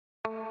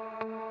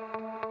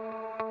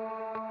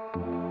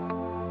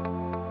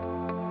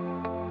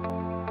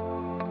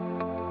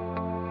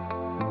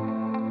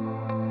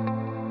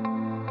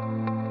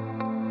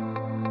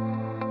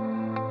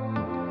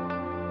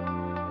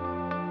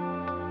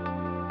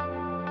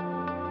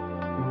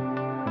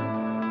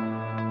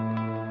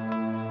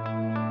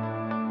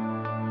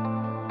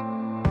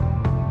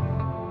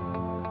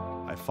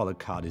followed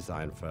car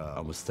design for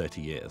almost 30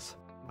 years.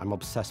 I'm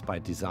obsessed by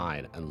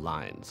design and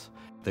lines.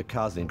 The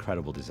car's an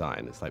incredible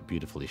design. It's like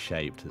beautifully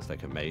shaped. There's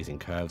like amazing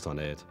curves on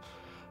it.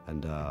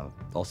 And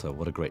also,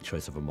 what a great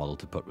choice of a model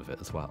to put with it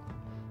as well.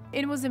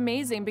 It was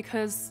amazing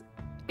because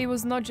it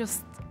was not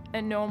just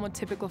a normal,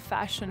 typical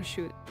fashion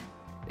shoot.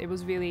 It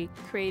was really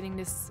creating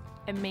this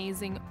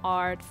amazing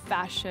art,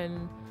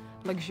 fashion,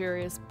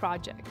 luxurious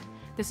project.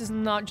 This is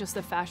not just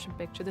a fashion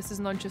picture. This is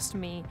not just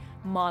me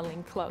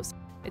modeling clothes.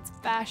 It's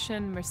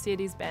fashion,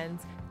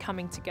 Mercedes-Benz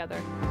coming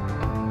together.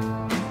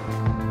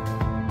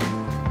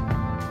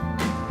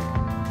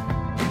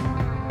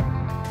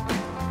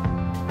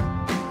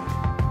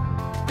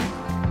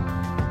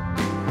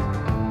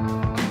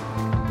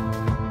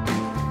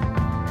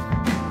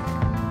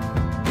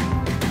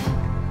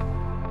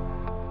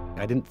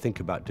 I didn't think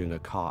about doing a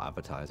car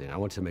advertising. I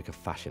wanted to make a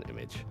fashion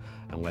image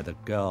and where the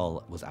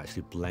girl was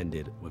actually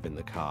blended within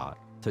the car.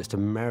 So it's to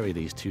marry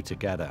these two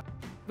together.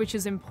 Which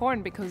is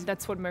important because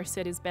that's what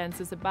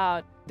Mercedes-Benz is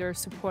about. They're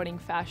supporting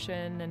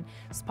fashion and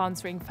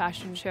sponsoring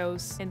fashion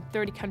shows in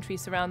 30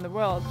 countries around the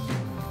world.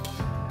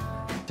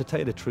 To tell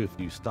you the truth,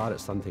 you start at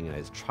something and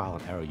it's trial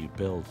and error. You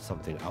build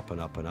something up and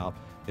up and up.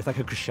 It's like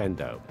a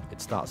crescendo.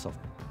 It starts off,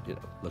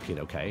 looking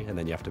okay, and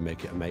then you have to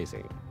make it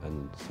amazing.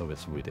 And so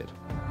that's what we did.